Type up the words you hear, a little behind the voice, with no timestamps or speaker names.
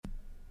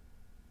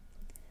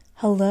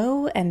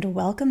Hello and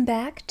welcome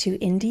back to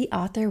Indie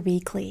Author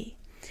Weekly.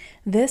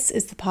 This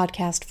is the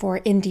podcast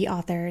for indie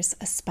authors,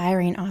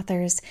 aspiring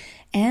authors,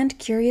 and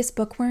curious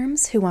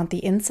bookworms who want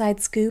the inside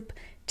scoop,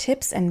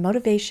 tips and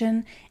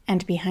motivation,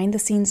 and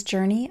behind-the-scenes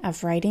journey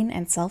of writing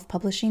and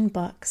self-publishing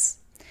books.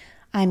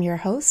 I'm your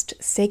host,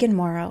 Sagan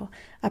Morrow,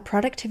 a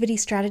productivity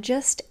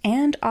strategist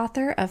and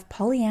author of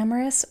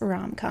polyamorous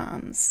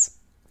rom-coms.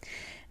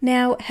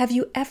 Now, have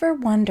you ever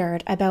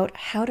wondered about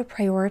how to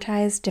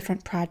prioritize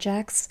different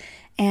projects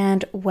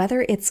and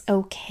whether it's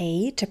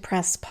okay to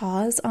press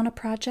pause on a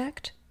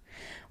project?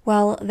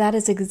 Well, that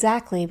is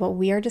exactly what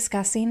we are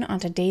discussing on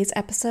today's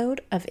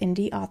episode of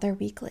Indie Author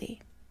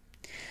Weekly.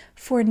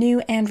 For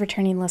new and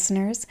returning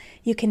listeners,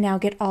 you can now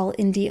get all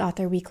Indie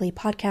Author Weekly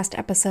podcast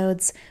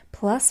episodes,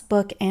 plus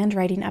book and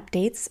writing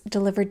updates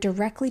delivered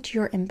directly to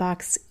your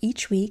inbox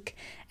each week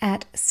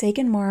at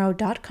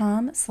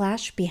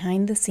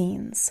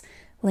saganmorrow.com/behindthescenes.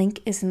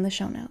 Link is in the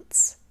show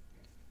notes.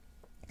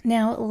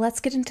 Now, let's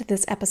get into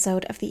this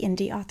episode of the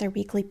Indie Author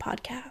Weekly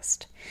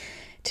podcast.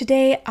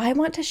 Today, I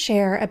want to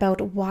share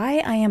about why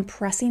I am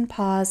pressing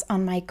pause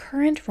on my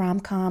current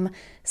rom-com,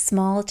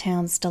 Small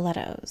Town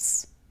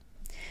Stilettos.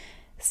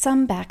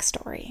 Some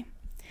backstory.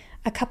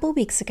 A couple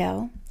weeks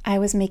ago, I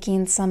was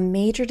making some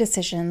major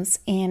decisions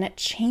in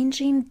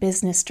changing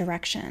business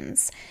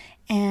directions,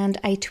 and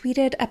I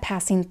tweeted a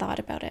passing thought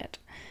about it.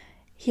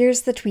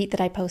 Here's the tweet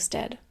that I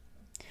posted.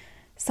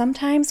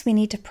 Sometimes we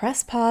need to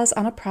press pause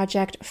on a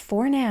project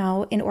for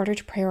now in order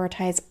to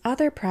prioritize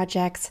other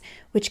projects,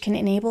 which can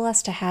enable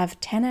us to have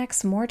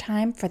 10x more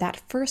time for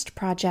that first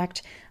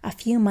project a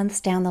few months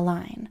down the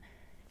line.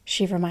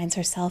 She reminds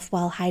herself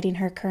while hiding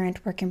her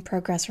current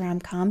work-in-progress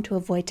rom-com to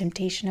avoid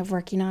temptation of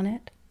working on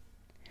it.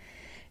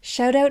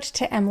 Shout out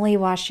to Emily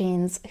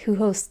Washings, who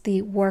hosts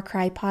the War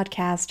Cry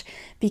podcast,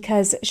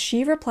 because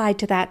she replied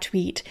to that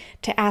tweet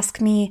to ask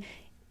me,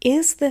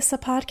 "Is this a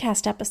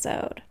podcast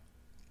episode?"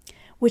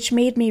 Which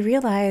made me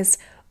realize,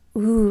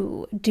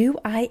 do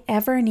I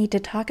ever need to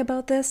talk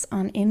about this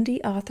on Indie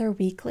Author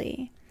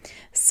Weekly?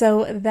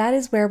 So that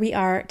is where we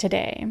are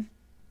today.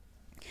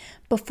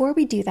 Before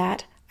we do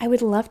that, I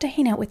would love to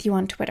hang out with you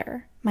on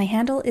Twitter. My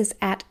handle is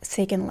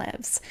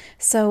 @SaganLives,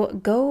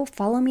 so go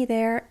follow me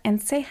there and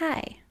say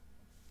hi.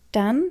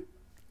 Done?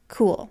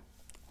 Cool.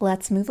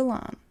 Let's move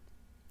along.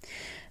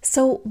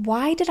 So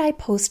why did I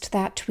post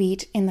that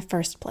tweet in the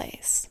first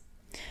place?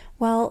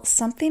 Well,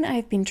 something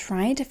I've been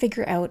trying to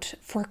figure out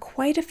for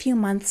quite a few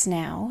months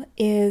now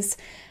is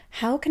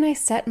how can I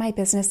set my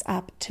business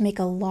up to make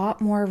a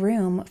lot more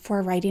room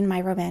for writing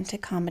my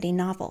romantic comedy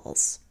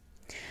novels?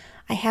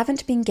 I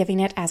haven't been giving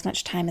it as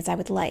much time as I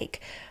would like,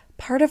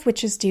 part of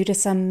which is due to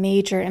some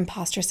major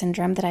imposter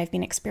syndrome that I've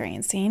been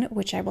experiencing,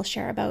 which I will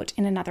share about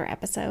in another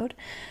episode,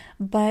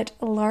 but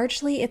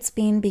largely it's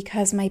been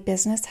because my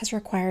business has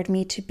required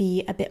me to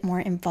be a bit more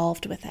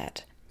involved with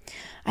it.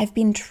 I've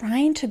been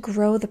trying to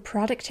grow the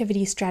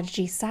productivity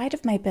strategy side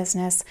of my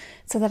business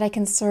so that I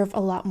can serve a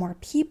lot more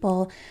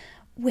people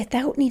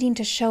without needing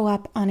to show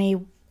up on a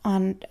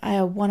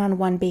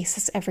one-on-one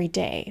basis every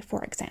day,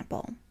 for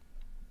example.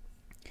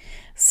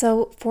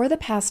 So for the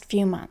past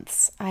few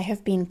months, I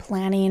have been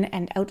planning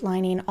and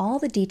outlining all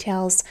the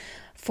details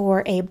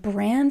for a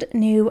brand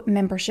new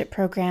membership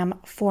program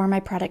for my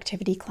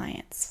productivity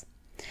clients.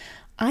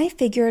 I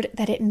figured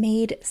that it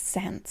made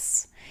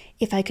sense.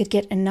 If I could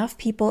get enough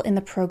people in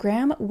the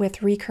program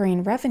with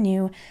recurring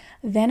revenue,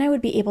 then I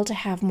would be able to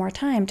have more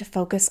time to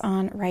focus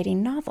on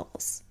writing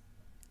novels.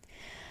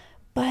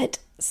 But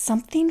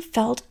something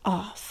felt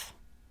off.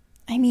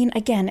 I mean,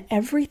 again,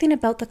 everything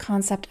about the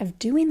concept of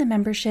doing the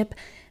membership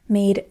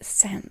made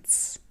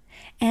sense.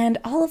 And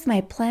all of my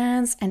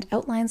plans and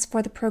outlines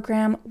for the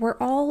program were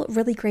all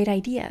really great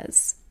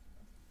ideas.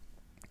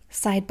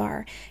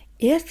 Sidebar.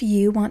 If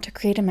you want to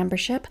create a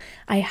membership,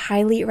 I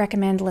highly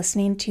recommend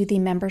listening to the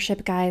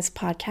Membership Guys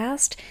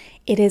podcast.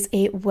 It is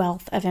a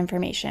wealth of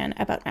information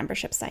about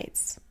membership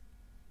sites.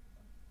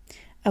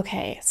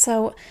 Okay,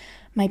 so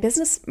my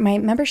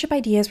membership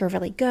ideas were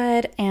really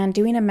good, and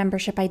doing a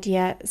membership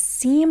idea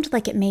seemed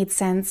like it made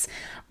sense,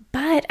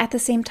 but at the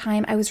same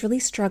time, I was really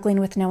struggling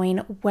with knowing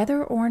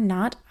whether or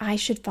not I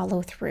should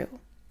follow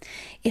through.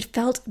 It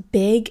felt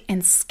big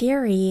and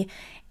scary,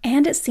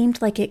 and it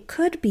seemed like it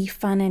could be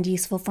fun and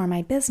useful for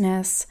my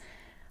business,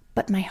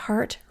 but my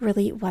heart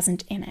really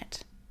wasn't in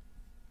it.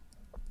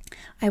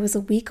 I was a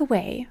week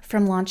away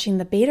from launching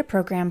the beta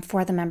program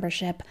for the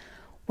membership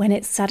when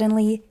it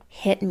suddenly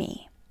hit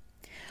me.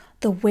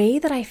 The way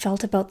that I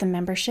felt about the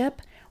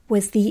membership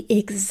was the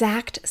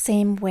exact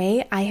same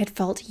way I had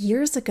felt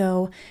years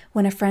ago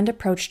when a friend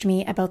approached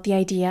me about the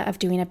idea of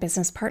doing a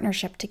business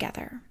partnership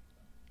together.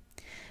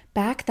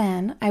 Back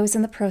then, I was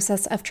in the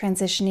process of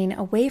transitioning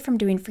away from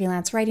doing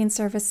freelance writing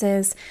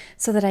services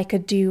so that I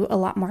could do a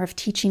lot more of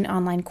teaching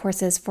online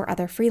courses for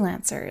other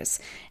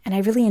freelancers, and I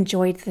really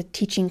enjoyed the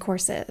teaching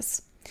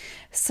courses.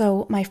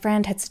 So my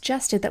friend had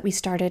suggested that we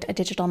started a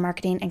digital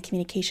marketing and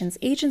communications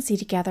agency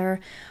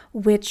together,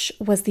 which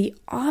was the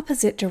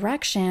opposite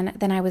direction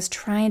than I was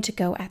trying to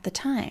go at the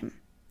time.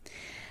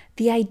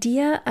 The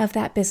idea of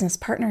that business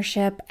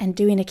partnership and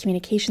doing a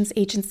communications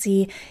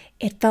agency,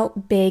 it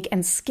felt big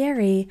and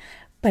scary,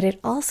 but it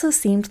also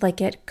seemed like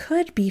it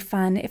could be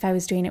fun if I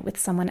was doing it with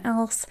someone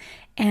else,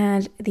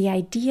 and the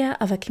idea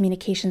of a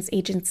communications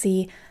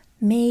agency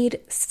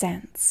made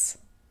sense.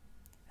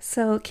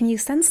 So can you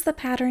sense the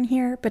pattern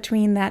here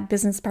between that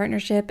business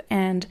partnership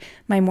and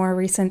my more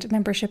recent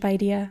membership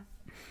idea?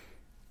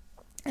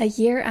 A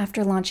year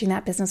after launching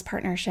that business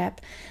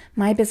partnership,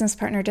 my business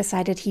partner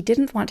decided he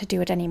didn't want to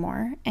do it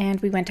anymore, and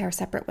we went our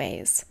separate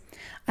ways.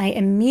 I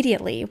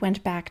immediately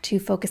went back to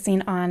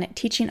focusing on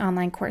teaching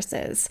online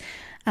courses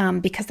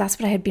because that's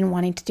what I had been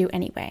wanting to do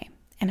anyway,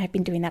 and I've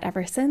been doing that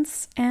ever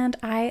since, and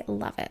I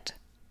love it.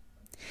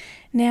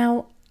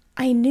 Now,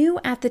 I knew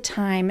at the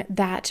time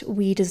that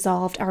we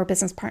dissolved our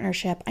business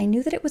partnership, I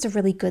knew that it was a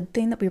really good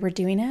thing that we were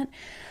doing it,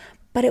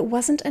 but it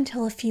wasn't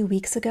until a few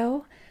weeks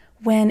ago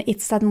when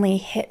it suddenly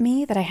hit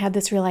me that I had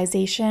this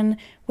realization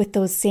with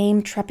those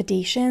same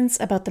trepidations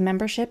about the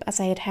membership as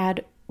I had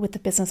had with the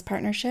business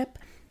partnership.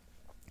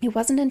 It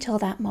wasn't until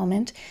that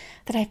moment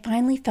that I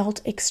finally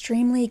felt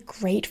extremely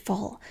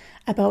grateful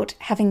about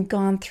having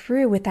gone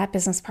through with that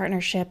business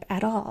partnership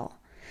at all,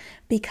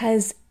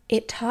 because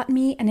it taught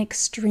me an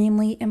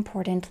extremely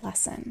important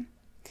lesson.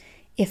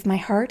 If my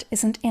heart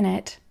isn't in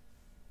it,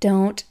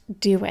 don't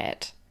do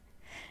it.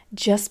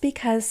 Just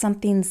because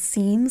something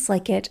seems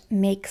like it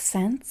makes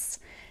sense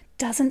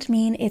doesn't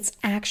mean it's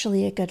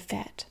actually a good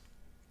fit.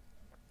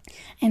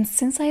 And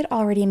since I had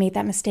already made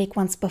that mistake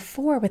once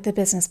before with the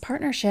business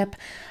partnership,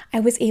 I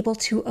was able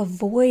to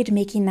avoid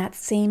making that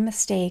same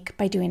mistake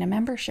by doing a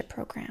membership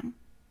program.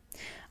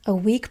 A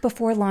week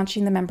before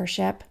launching the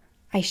membership,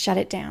 I shut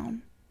it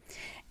down.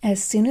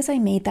 As soon as I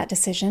made that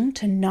decision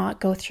to not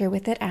go through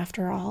with it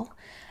after all,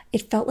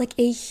 it felt like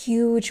a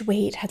huge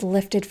weight had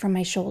lifted from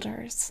my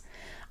shoulders.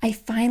 I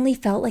finally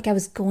felt like I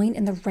was going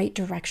in the right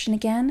direction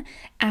again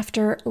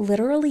after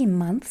literally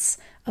months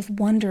of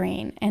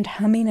wondering and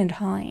humming and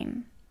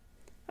hawing.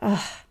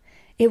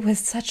 It was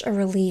such a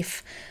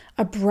relief,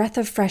 a breath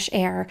of fresh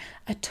air,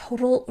 a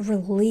total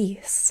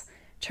release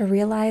to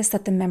realize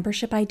that the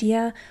membership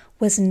idea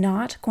was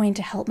not going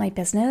to help my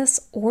business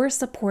or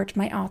support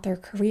my author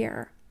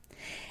career.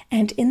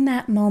 And in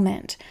that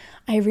moment,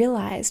 I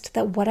realized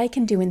that what I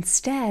can do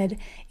instead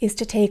is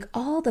to take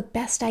all the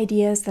best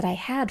ideas that I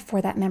had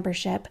for that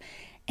membership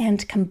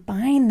and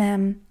combine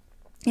them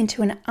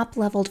into an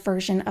up-leveled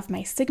version of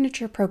my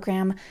signature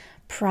program,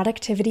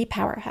 Productivity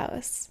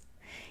Powerhouse.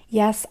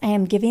 Yes, I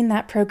am giving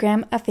that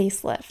program a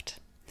facelift.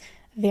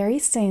 Very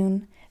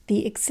soon,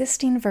 the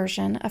existing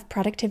version of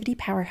Productivity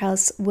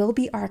Powerhouse will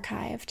be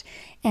archived,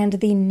 and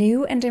the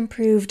new and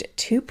improved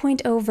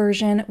 2.0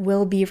 version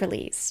will be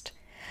released.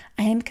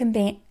 I am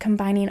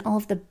combining all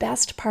of the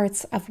best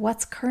parts of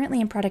what's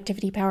currently in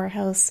Productivity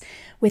Powerhouse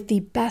with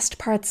the best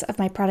parts of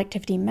my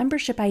productivity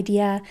membership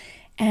idea,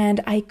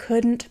 and I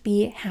couldn't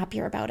be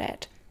happier about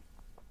it.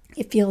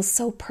 It feels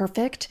so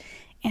perfect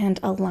and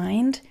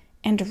aligned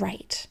and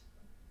right.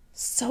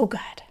 So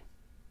good.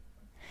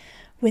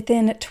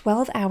 Within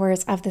 12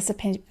 hours of this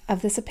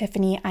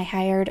epiphany, I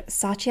hired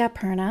Satya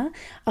Purna,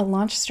 a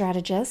launch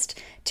strategist,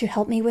 to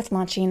help me with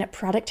launching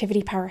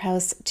Productivity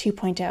Powerhouse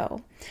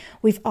 2.0.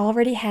 We've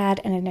already had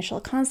an initial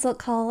consult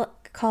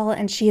call,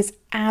 and she is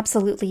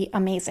absolutely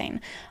amazing.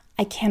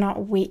 I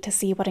cannot wait to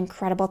see what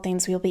incredible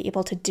things we'll be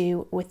able to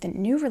do with the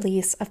new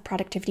release of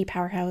Productivity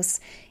Powerhouse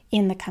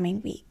in the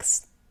coming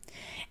weeks.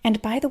 And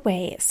by the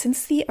way,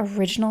 since the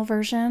original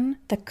version,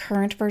 the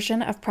current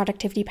version of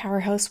Productivity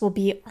Powerhouse will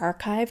be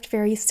archived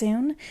very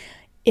soon,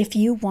 if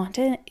you want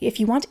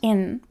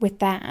in with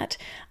that,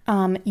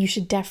 you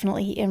should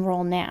definitely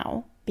enroll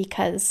now,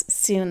 because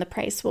soon the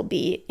price will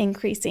be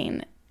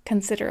increasing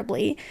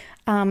considerably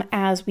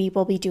as we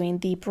will be doing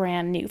the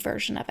brand new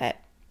version of it.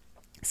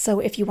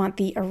 So if you want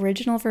the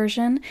original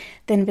version,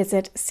 then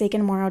visit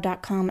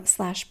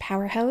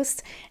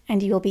saganmorrow.com/powerhouse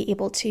and you will be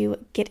able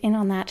to get in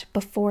on that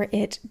before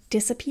it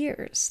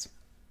disappears.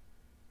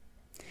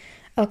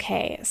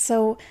 Okay,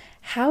 so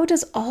how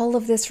does all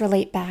of this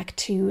relate back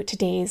to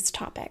today's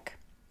topic?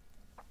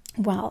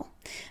 Well,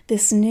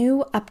 this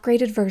new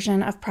upgraded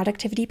version of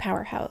Productivity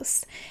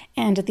Powerhouse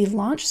and the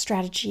launch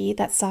strategy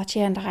that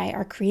Satya and I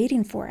are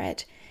creating for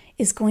it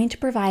is going to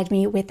provide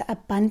me with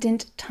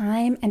abundant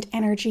time and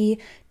energy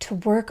to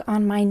work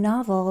on my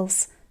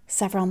novels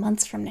several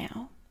months from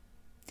now.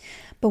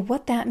 But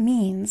what that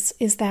means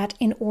is that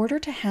in order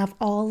to have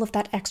all of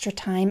that extra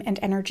time and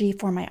energy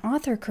for my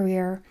author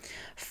career,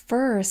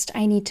 first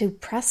I need to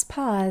press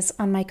pause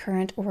on my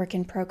current work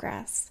in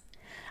progress.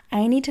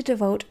 I need to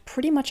devote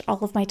pretty much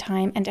all of my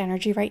time and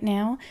energy right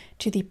now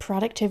to the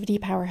Productivity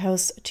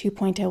Powerhouse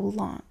 2.0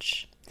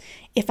 launch.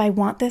 If I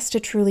want this to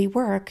truly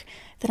work,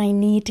 then I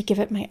need to give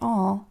it my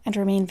all and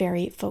remain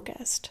very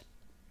focused.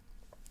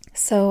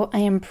 So I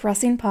am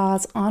pressing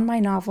pause on my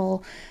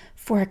novel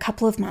for a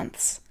couple of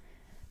months.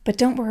 But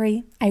don't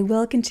worry, I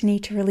will continue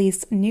to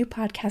release new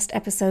podcast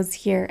episodes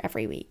here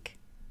every week.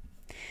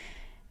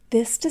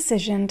 This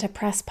decision to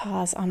press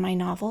pause on my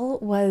novel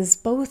was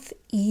both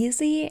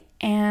easy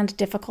and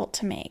difficult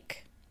to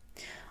make.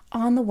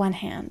 On the one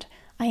hand,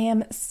 I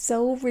am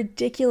so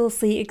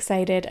ridiculously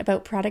excited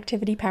about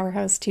Productivity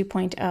Powerhouse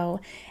 2.0,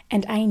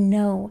 and I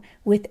know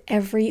with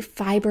every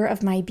fiber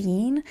of my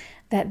being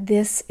that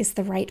this is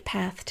the right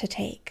path to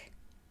take.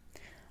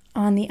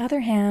 On the other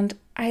hand,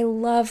 I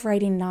love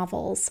writing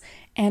novels,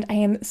 and I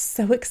am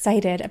so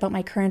excited about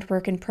my current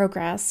work in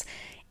progress,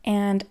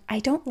 and I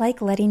don't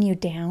like letting you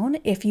down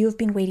if you have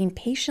been waiting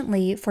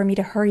patiently for me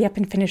to hurry up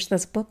and finish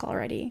this book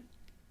already.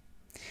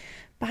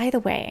 By the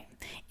way,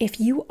 if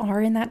you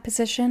are in that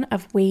position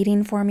of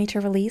waiting for me to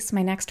release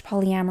my next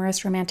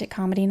polyamorous romantic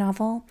comedy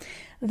novel,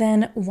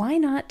 then why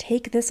not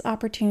take this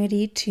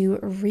opportunity to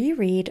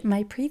reread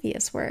my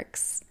previous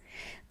works?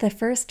 The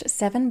first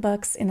 7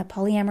 books in the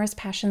Polyamorous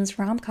Passions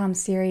rom-com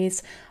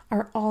series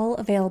are all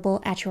available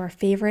at your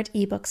favorite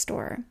ebook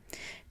store.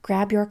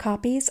 Grab your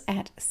copies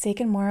at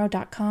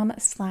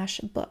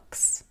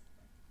saganmorrow.com/books.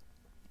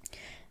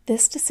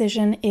 This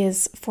decision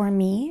is for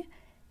me,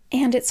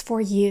 and it's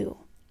for you.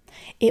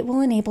 It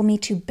will enable me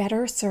to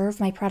better serve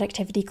my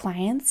productivity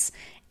clients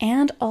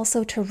and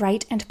also to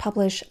write and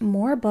publish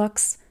more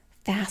books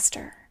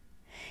faster.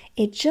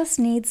 It just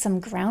needs some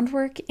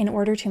groundwork in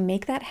order to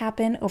make that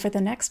happen over the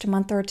next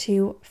month or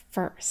two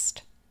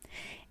first.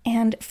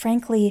 And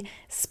frankly,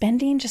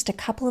 spending just a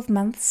couple of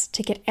months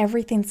to get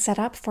everything set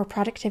up for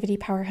Productivity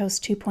Powerhouse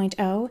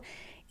 2.0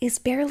 is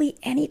barely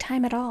any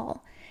time at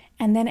all.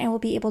 And then I will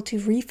be able to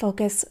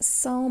refocus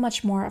so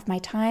much more of my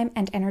time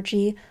and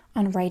energy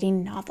on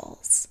writing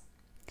novels.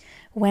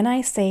 When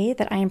I say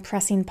that I am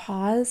pressing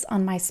pause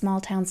on my Small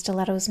Town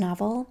Stilettos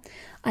novel,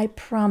 I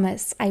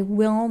promise I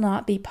will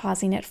not be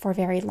pausing it for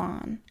very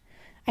long.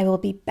 I will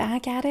be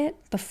back at it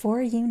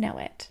before you know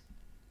it.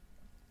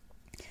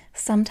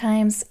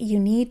 Sometimes you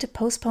need to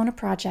postpone a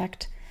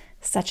project,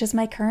 such as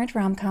my current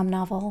rom-com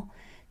novel,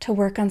 to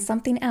work on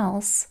something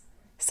else,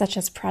 such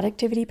as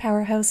Productivity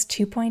Powerhouse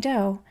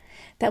 2.0,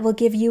 that will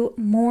give you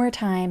more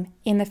time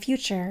in the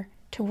future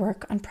to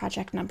work on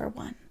project number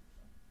 1.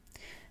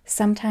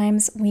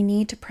 Sometimes we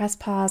need to press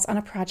pause on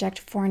a project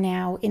for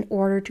now in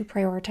order to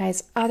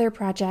prioritize other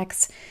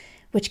projects,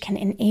 which can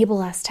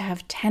enable us to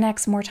have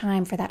 10x more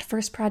time for that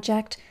first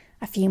project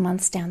a few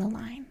months down the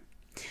line.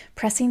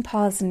 Pressing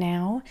pause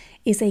now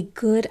is a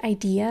good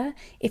idea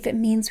if it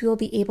means we will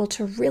be able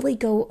to really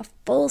go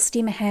full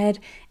steam ahead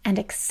and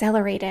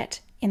accelerate it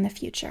in the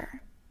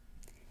future.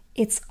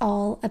 It's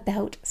all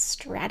about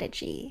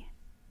strategy.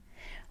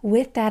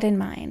 With that in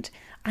mind,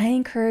 I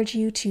encourage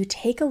you to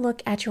take a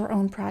look at your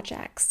own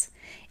projects.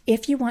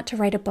 If you want to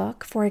write a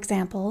book, for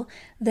example,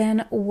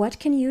 then what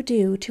can you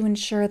do to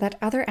ensure that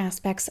other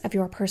aspects of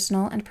your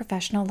personal and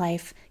professional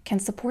life can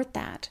support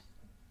that?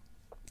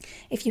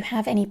 If you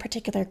have any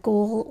particular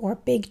goal or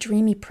big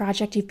dreamy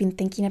project you've been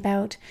thinking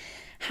about,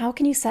 how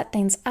can you set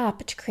things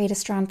up to create a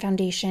strong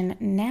foundation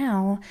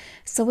now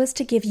so as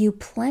to give you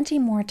plenty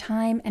more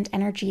time and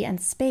energy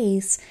and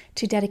space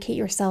to dedicate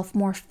yourself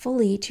more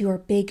fully to your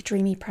big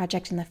dreamy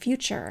project in the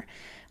future,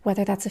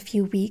 whether that's a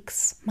few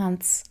weeks,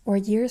 months, or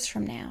years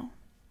from now?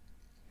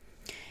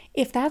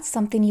 If that's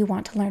something you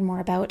want to learn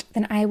more about,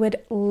 then I would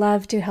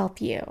love to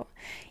help you.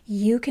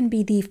 You can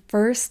be the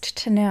first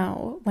to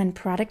know when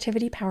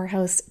Productivity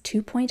Powerhouse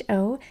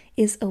 2.0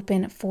 is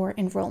open for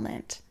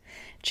enrollment.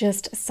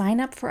 Just sign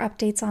up for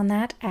updates on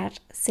that at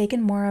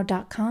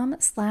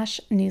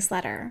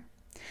saganmorrow.com/newsletter.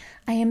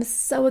 I am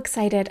so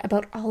excited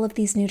about all of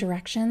these new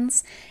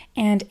directions,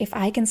 and if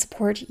I can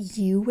support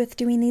you with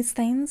doing these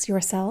things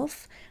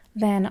yourself,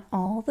 then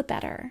all the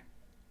better.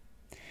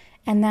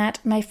 And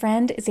that, my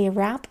friend, is a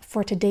wrap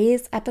for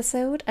today's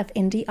episode of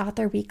Indie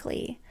Author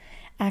Weekly.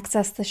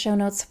 Access the show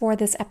notes for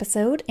this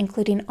episode,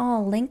 including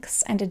all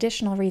links and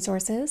additional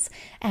resources,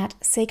 at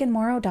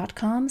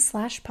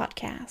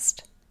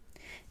saganmorrow.com/podcast.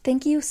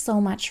 Thank you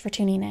so much for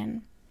tuning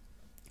in.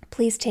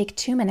 Please take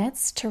 2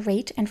 minutes to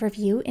rate and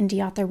review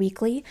Indie Author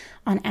Weekly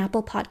on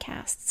Apple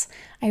Podcasts.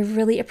 I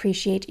really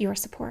appreciate your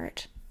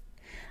support.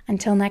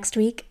 Until next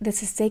week,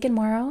 this is Sagan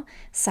Morrow,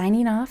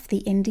 signing off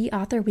the Indie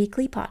Author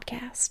Weekly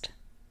podcast.